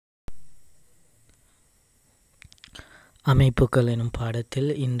அமைப்புகள் எனும் பாடத்தில்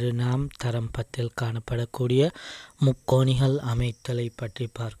இன்று நாம் தரம் 10 காணப்படக்கூடிய முக்கோணிகள் அமைத்தலை பற்றி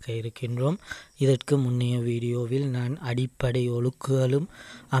பார்க்க இருக்கின்றோம். இதற்கு முன்னைய வீடியோவில் நான் அடிப்படை ஒழுக்குகளும்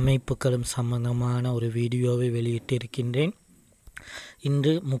அமைப்புகளும் சம்பந்தமான ஒரு வீடியோவை வெளியிட்டிருக்கின்றேன்.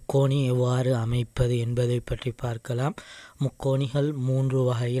 இன்று முக்கோணி எவ்வாறு அமைப்பது என்பதை பற்றி பார்க்கலாம். முக்கோணிகள் 3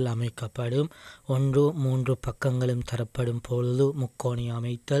 வகையில் அமைக்கப்படும். ஒன்று 3 பக்கங்களும் தரப்படும் பொழுது முக்கோணி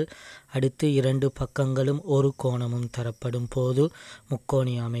அமைத்தல். அடுத்து 2 பக்கங்களும் ஒரு கோணமும் தரப்படும் போது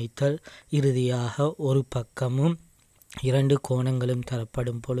முக்கோணி அமைத்தல். இறுதியாக ஒரு பக்கமும் 2 கோணங்களும்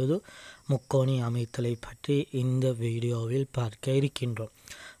தரப்படும் பொழுது முக்கோணி அமைத்தலை பற்றி இந்த வீடியோவில் பார்க்க இருக்கின்றோம்.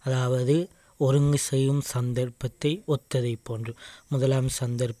 அதாவது ஒருங்கு செய்யும் சந்தர்ப்பத்தை ஒத்ததை போன்று. முதலாம்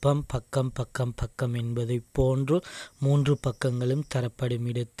சந்தர்ப்பம் பக்கம் பக்கம் பக்கம் என்பதை போன்று 3 பக்கங்களும் தரப்படும்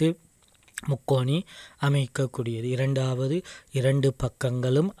இடத்து முக்கோணி அமைக்கக்கூடியது. இரண்டாவது 2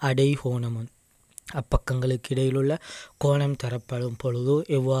 பக்கங்களும் அடைகோணமும் அப்பக்கங்களுக்கு இடையிலுள்ள கோணம் தரப்படும் பொழுது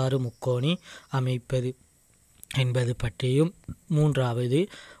எவ்வாறு முக்கோணி அமைப்பது என்பது பற்றியும், மூன்றாவது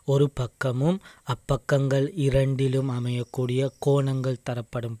ஒரு பக்கமும் அப்பக்கங்கள் இரண்டிலும் அமையக்கூடிய கோணங்கள்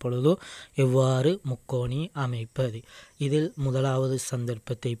தரப்படும் பொழுது எவ்வாறு முக்கோணி அமைப்பது. இதில் முதலாவது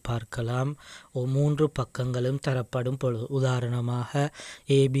சந்தர்ப்பத்தை பார்க்கலாம். 3 பக்கங்களும் தரப்படும் பொழுது, உதாரணமாக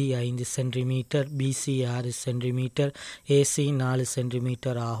AB 5 centimetre, PC 6 centimetre, AC 4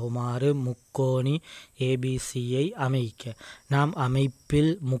 centimetre ஆகுமாறு முக்கோணி ஏபிசியை அமைக்க நாம்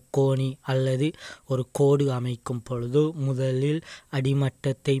அமைப்பில் முக்கோணி அல்லது ஒரு கோடு அமைக்கும் பொழுது முதலில்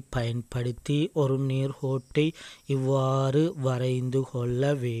அடிமட்டத்தை பயன்படுத்தி ஒரு நேர்கோட்டை இவ்வாறு வரைந்து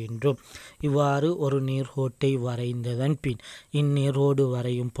கொள்ள வேண்டும். இவ்வாறு ஒரு நேர்கோட்டை வரைந்ததன் பின் இந்நேரோடு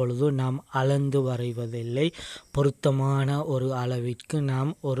வரையும் பொழுது நாம் அளந்து வரைவதில்லை. பொருத்தமான ஒரு அளவிற்கு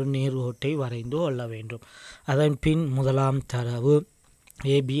நாம் ஒரு நேர்கோட்டை வரைந்து கொள்ள வேண்டும். அதன் பின் முதலாம் தரவு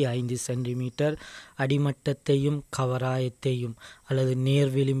ஏபி 5 சென்டிமீட்டர், அடிமட்டத்தையும் கவராயத்தையும் அல்லது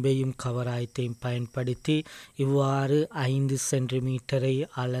நேர் விளிம்பையும் கவராயத்தையும் பயன்படுத்தி இவ்வாறு 5 சென்டிமீட்டரை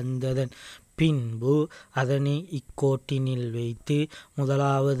அளந்ததன் பின்பு அதனை இக்கோட்டினில் வைத்து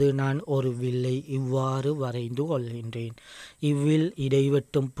முதலாவது நான் ஒரு வில்லை இவ்வாறு வரைந்து கொள்கின்றேன். இவ்வில்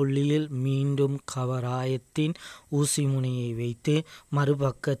இடைவெட்டும் புள்ளியில் மீண்டும் கவராயத்தின் ஊசி முனையை வைத்து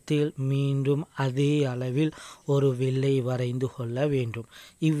மறுபக்கத்தில் மீண்டும் அதே அளவில் ஒரு வில்லை வரைந்து கொள்ள வேண்டும்.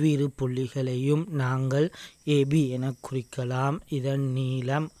 இவ்விரு புள்ளிகளையும் நாங்கள் ஏபி என குறிக்கலாம். இதன்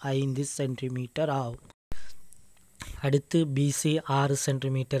நீளம் 5 சென்டிமீட்டர் ஆகும். அடுத்து பிசி 6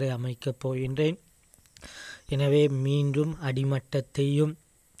 சென்டிமீட்டரை அமைக்கப் போகின்றேன். எனவே மீண்டும் அடிமட்டத்தையும்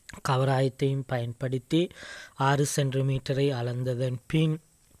கவராயத்தையும் பயன்படுத்தி 6 சென்டிமீட்டரை அளந்ததன் பின்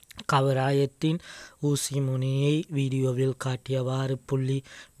கவராயத்தின் ஊசி முனையை வீடியோவில் காட்டியவாறு புள்ளி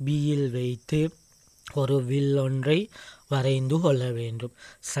பியில் வைத்து ஒரு வில் ஒன்றை வரைந்து கொள்ள வேண்டும்.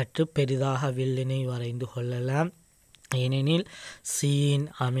 சற்று பெரிதாக வில்லினை வரைந்து கொள்ளலாம், ஏனெனில் சியின்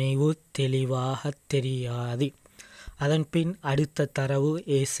அமைவு தெளிவாக தெரியாது. அதன்பின் அடுத்த தரவு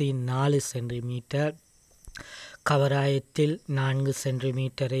ஏசி 4 சென்டிமீட்டர், கவராயத்தில் 4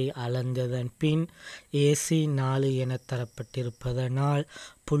 சென்டிமீட்டரை அளந்ததன் பின் ஏசி 4 என தரப்பட்டிருப்பதனால்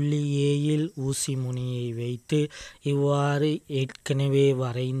புள்ளி ஏயில் ஊசி முனையை வைத்து இவ்வாறு ஏற்கனவே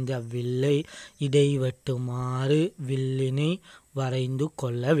வரைந்த வில்லை இடைவெட்டுமாறு வில்லினை வரைந்து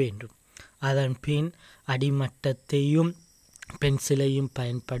கொள்ள வேண்டும். அதன்பின் அடிமட்டத்தையும் பென்சிலையும்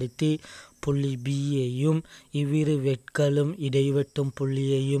பயன்படுத்தி புள்ளி பியையும் இவ்விரு வெட்களும் இடைவெட்டும்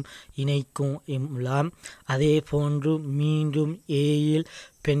புள்ளியையும் இணைக்கலாம். அதே போன்று மீண்டும் ஏயில்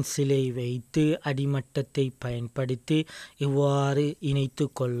பென்சிலை வைத்து அடிமட்டத்தை பயன்படுத்தி இவ்வாறு இணைத்து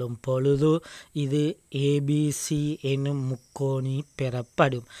கொள்ளும் பொழுது இது ஏபிசி எனும் முக்கோணி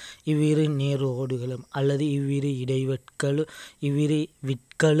பெறப்படும். இவ்விரு நேரோடுகளும் அல்லது இவ்விரு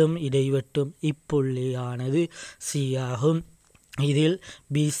விட்களும் இடைவெட்டும் இப்புள்ளியானது சி ஆகும். இதில்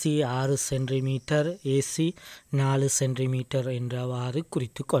பிசி 6 சென்டிமீட்டர், ஏசி 4 சென்டிமீட்டர் என்றவாறு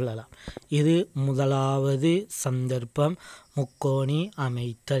குறித்து கொள்ளலாம். இது முதலாவது சந்தர்ப்பம் முக்கோணி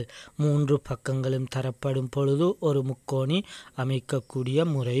அமைத்தல். 3 பக்கங்களும் தரப்படும் பொழுது ஒரு முக்கோணி அமைக்கக்கூடிய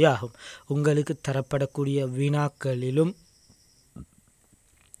முறையாகும். உங்களுக்கு தரப்படக்கூடிய வினாக்களிலும்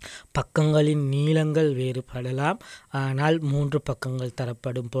பக்கங்களின் நீளங்கள் வேறுபடலாம். ஆனால் 3 பக்கங்கள்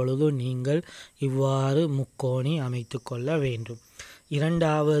தரப்படும் பொழுது நீங்கள் இவ்வாறு முக்கோணி அமைத்து கொள்ள வேண்டும்.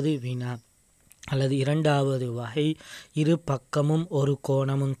 இரண்டாவது வினா அல்லது இரண்டாவது வகை, இரு பக்கமும் ஒரு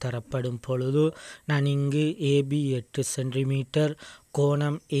கோணமும் தரப்படும் பொழுது நான் இங்கு ஏபி 8 சென்டிமீட்டர்,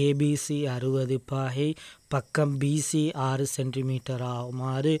 கோணம் ஏபிசி 60 பாகை, பக்கம் பிசி 6 சென்டிமீட்டர்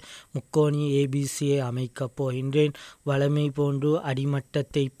ஆகுமாறு முக்கோணி ஏபிசியை அமைக்கப் போகின்றேன். வழமை போன்று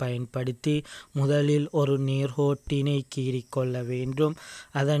அடிமட்டத்தை பயன்படுத்தி முதலில் ஒரு நேர்கோட்டினை கீறிக்கொள்ள வேண்டும்.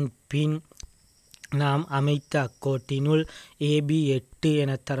 அதன் பின் நாம் அமைத்த அக்கோட்டினுள் ஏபி 8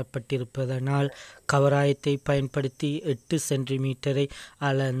 என தரப்பட்டிருப்பதனால் கவராயத்தை பயன்படுத்தி 8 சென்டிமீட்டரை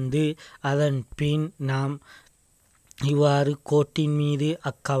அளந்து அதன் பின் நாம் இவ்வாறு கோட்டின் மீது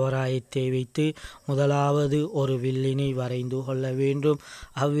அக்கவராயத்தை வைத்து முதலாவது ஒரு வில்லினை வரைந்து கொள்ள வேண்டும்.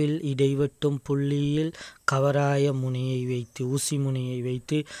 அவ்வில் இடைவெட்டும் புள்ளியில் கவராய முனையை வைத்து ஊசி முனையை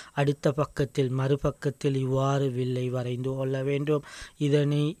வைத்து அடுத்த பக்கத்தில் மறுபக்கத்தில் இவ்வாறு வில்லை வரைந்து கொள்ள வேண்டும்.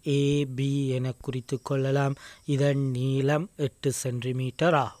 இதனை ஏபி என குறித்து கொள்ளலாம். இதன் நீளம் 8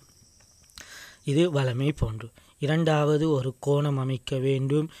 சென்டிமீட்டர் ஆகும். இது வலமை போன்று. இரண்டாவது ஒரு கோணம் அமைக்க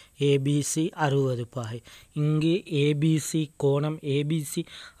வேண்டும். ஏபிசி 60 பாகை. இங்கு ஏபிசி கோணம் ஏபிசி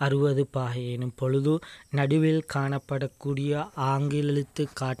 60 பாகை எனும் பொழுது நடுவில் காணப்படக்கூடிய ஆங்கில எழுத்து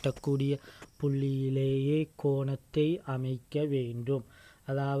காட்டக்கூடிய புள்ளியிலேயே கோணத்தை அமைக்க வேண்டும்.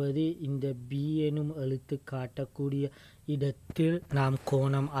 அதாவது இந்த பி எனும் எழுத்து காட்டக்கூடிய இடத்தில் நாம்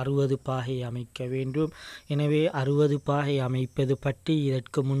கோணம் 60 பாகை அமைக்க வேண்டும். எனவே 60 பாகை அமைப்பது பற்றி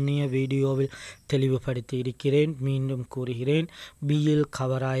இதற்கு முன்னைய வீடியோவில் தெளிவுபடுத்தி இருக்கிறேன். மீண்டும் கூறுகிறேன். பியில்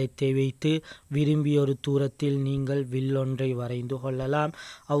கவராயத்தை வைத்து விரும்பிய ஒரு தூரத்தில் நீங்கள் வில்லொன்றை வரைந்து கொள்ளலாம்.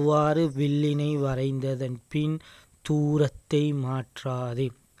 அவ்வாறு வில்லினை வரைந்ததன் பின் தூரத்தை மாற்றாது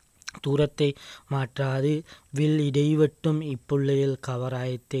வில் இடைவெட்டும் இப்புள்ளியில்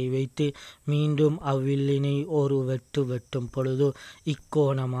கவராயத்தை வைத்து மீண்டும் அவ்வில்லினை ஒரு வெட்டும் பொழுது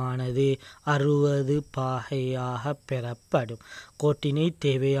இக்கோணமானது 60 பாகையாக பெறப்படும். கோட்டினை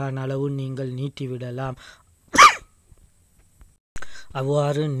தேவையான அளவு நீங்கள் நீட்டிவிடலாம்.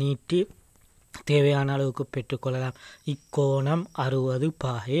 அவ்வாறு நீட்டி தேவையான அளவுக்கு பெற்றுக்கொள்ளலாம். இக்கோணம் 60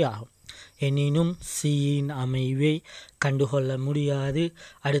 பாகை ஆகும். எனினும் சியின் அமைவை கண்டுகொள்ள முடியாது.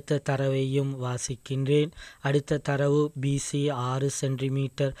 அடுத்த தரவையும் வாசிக்கின்றேன். அடுத்த தரவு பிசி 6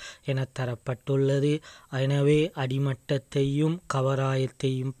 சென்டிமீட்டர் என தரப்பட்டுள்ளது. எனவே அடிமட்டத்தையும்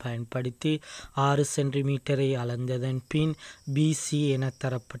கவராயத்தையும் பயன்படுத்தி 6 சென்டிமீட்டரை அளந்ததன் பின் பிசி என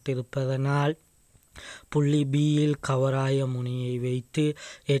தரப்பட்டிருப்பதனால் புள்ளி பியில் கவராய முனையை வைத்து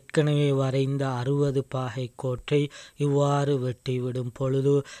ஏற்கனவே வரைந்த 60 பாகை கோட்டை இவ்வாறு வெட்டிவிடும்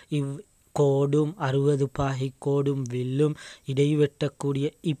பொழுது கோடும் 60 பாகை கோடும் வில்லும் இடைவெட்டக்கூடிய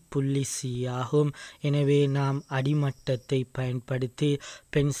இப்புள்ளி சி ஆகும். எனவே நாம் அடிமட்டத்தை பயன்படுத்தி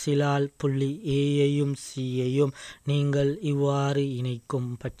பென்சிலால் புள்ளி ஏயையும் சியையும் நீங்கள் இவ்வாறு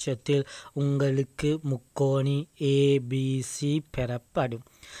இணைக்கும் பட்சத்தில் உங்களுக்கு முக்கோணி ஏபிசி பெறப்படும்.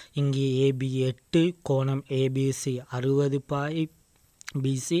 இங்கே ஏபி 8 கோணம் ஏபிசி 60 பாகை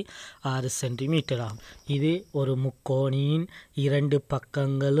பிசி 6 சென்டிமீட்டர் ஆகும். இது ஒரு முக்கோணியின் 2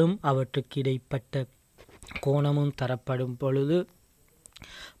 பக்கங்களும் அவற்றுக்கு இடைப்பட்ட கோணமும் தரப்படும் பொழுது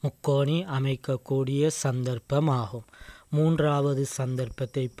முக்கோணி அமைக்கக்கூடிய சந்தர்ப்பமாகும். மூன்றாவது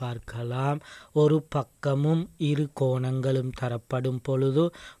சந்தர்ப்பத்தை பார்க்கலாம். ஒரு பக்கமும் இரு கோணங்களும் தரப்படும் பொழுது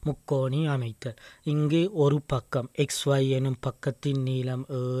முக்கோணி அமைத்தல். இங்கு ஒரு பக்கம் XY எனும் பக்கத்தின் நீளம்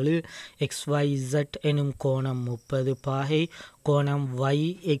 7, XYZ எனும் கோணம் 30 பாகை, கோணம்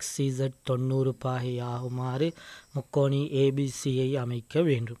YXZ 90 பாகை ஆகுமாறு முக்கோணி ஏபிசியை அமைக்க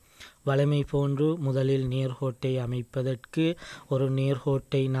வேண்டும். வலமை போன்று முதலில் நேர்கோட்டை அமைப்பதற்கு ஒரு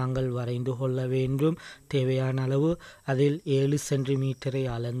நேர்கோட்டை நாங்கள் வரைந்து கொள்ள வேண்டும். தேவையான அளவு அதில் 7 சென்டிமீட்டரை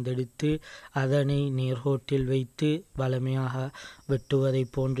அளந்தெடுத்து அதனை நேர்கோட்டில் வைத்து வலமையாக வெட்டுவதை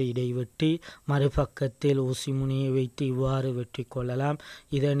போன்று இடைவெட்டி மறுபக்கத்தில் ஊசி முனையை வைத்து இவ்வாறு வெட்டி கொள்ளலாம்.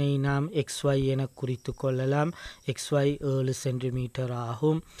 இதனை நாம் XY என குறித்து கொள்ளலாம். XY 7 சென்டிமீட்டர்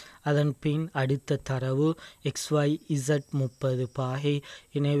ஆகும். அதன் பின் அடுத்த தரவு XYZ 30 பாகை.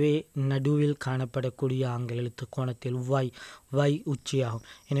 எனவே நடுவில் காணப்படக்கூடிய ஆங்கில எழுத்து கோணத்தில் Y உச்சியாகும்.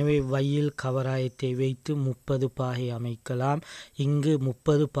 எனவே Yயில் கவராயத்தை வைத்து 30 பாகை அமைக்கலாம். இங்கு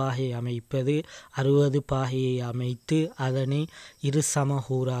 30 பாகை அமைப்பது 60 பாகையை அமைத்து அதனை இரு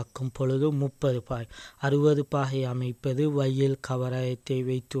சமகூறாக்கும் பொழுது 30 பாகை. 60 பாகை அமைப்பது Yயில் கவராயத்தை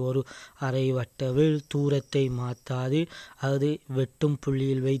வைத்து ஒரு அரை வட்டவில் தூரத்தை மாற்றாது அது வெட்டும்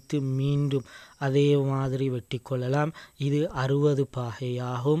புள்ளியில் வைத்து மீண்டும் அதே மாதிரி வெட்டி கொள்ளலாம். இது 60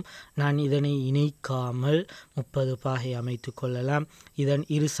 பாகையாகும். நான் இதனை இணைக்காமல் 30 பாகை அமைத்து கொள்ளலாம். இதன்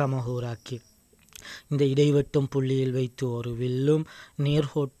இரு சமகூறாக்கி இந்த இடைவெட்டும் புள்ளியில் வைத்து ஒரு வில்லும்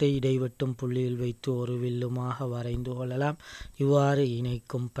நேர்கோட்டை இடைவெட்டும் புள்ளியில் வைத்து ஒரு வில்லுமாக வரைந்து கொள்ளலாம். இவ்வாறு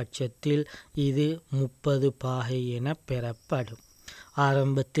இணைக்கும் பட்சத்தில் இது 30 பாகை என பெறப்படும்.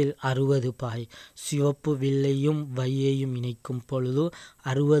 ஆரம்பத்தில் 60 பாகை சிவப்பு வில்லையும் வையையும் இணைக்கும் பொழுது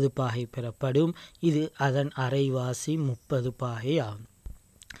 60 பாகை பெறப்படும். இது அதன் அரைவாசி 30 பாகை ஆகும்.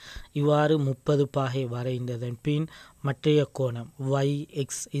 இவ்வாறு 30 பாகை வரைந்ததன் பின் மற்றைய கோணம்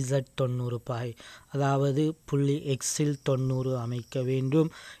YXZ 90 பாகை, அதாவது புள்ளி Xல் 90 அமைக்க வேண்டும்.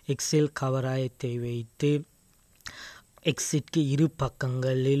 Xல் கவராயத்தை வைத்து எக்ஸிற்கு இரு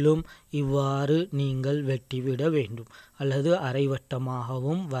பக்கங்களிலும் இவ்வாறு நீங்கள் வெட்டிவிட வேண்டும் அல்லது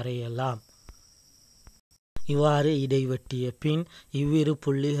அரைவட்டமாகவும் வரையலாம். இவ்வாறு இடைவெட்டிய பின் இவ்விரு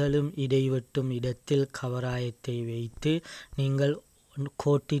புள்ளிகளும் இடைவெட்டும் இடத்தில் கவராயத்தை வைத்து நீங்கள்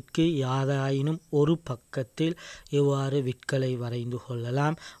கோட்டிற்கு யாதாயினும் ஒரு பக்கத்தில் இவ்வாறு விட்களை வரைந்து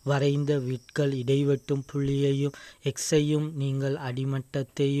கொள்ளலாம். வரைந்த விட்கள் இடைவெட்டும் புள்ளியையும் எக்ஸையும் நீங்கள்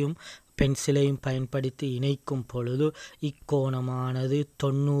அடிமட்டத்தையும் பென்சிலையும் பயன்படுத்தி இணைக்கும் பொழுது இக்கோணமானது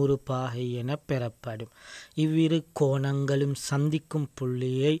 90 பாகை என பெறப்படும். இவ்விரு கோணங்களும் சந்திக்கும்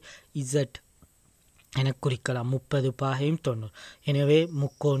புள்ளியை Z என குறிக்கலாம். 30 பாகையும் 90. எனவே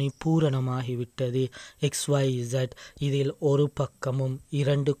முக்கோணி பூரணமாகிவிட்டது. XYZ இதில் ஒரு பக்கமும்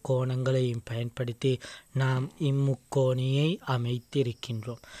இரண்டு கோணங்களையும் பயன்படுத்தி நாம் இம்முக்கோணியை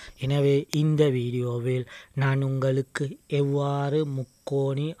அமைத்திருக்கின்றோம். எனவே இந்த வீடியோவில் நான் உங்களுக்கு எவ்வாறு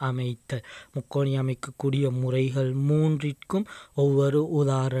முக்கோணி அமைக்கக்கூடிய முறைகள் மூன்றிற்கும் ஒவ்வொரு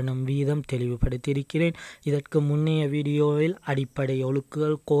உதாரணம் வீதம் தெளிவுபடுத்தியிருக்கிறேன். இதற்கு முன்னைய வீடியோவில் அடிப்படை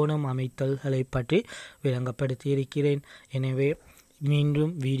ஒழுக்குகள் கோணம் அமைத்தல்களை பற்றி விளங்கப்படுத்தியிருக்கிறேன். எனவே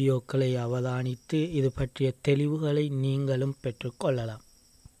மீண்டும் வீடியோக்களை அவதானித்து இது பற்றிய தெளிவுகளை நீங்களும் பெற்றுக்கொள்ளலாம்.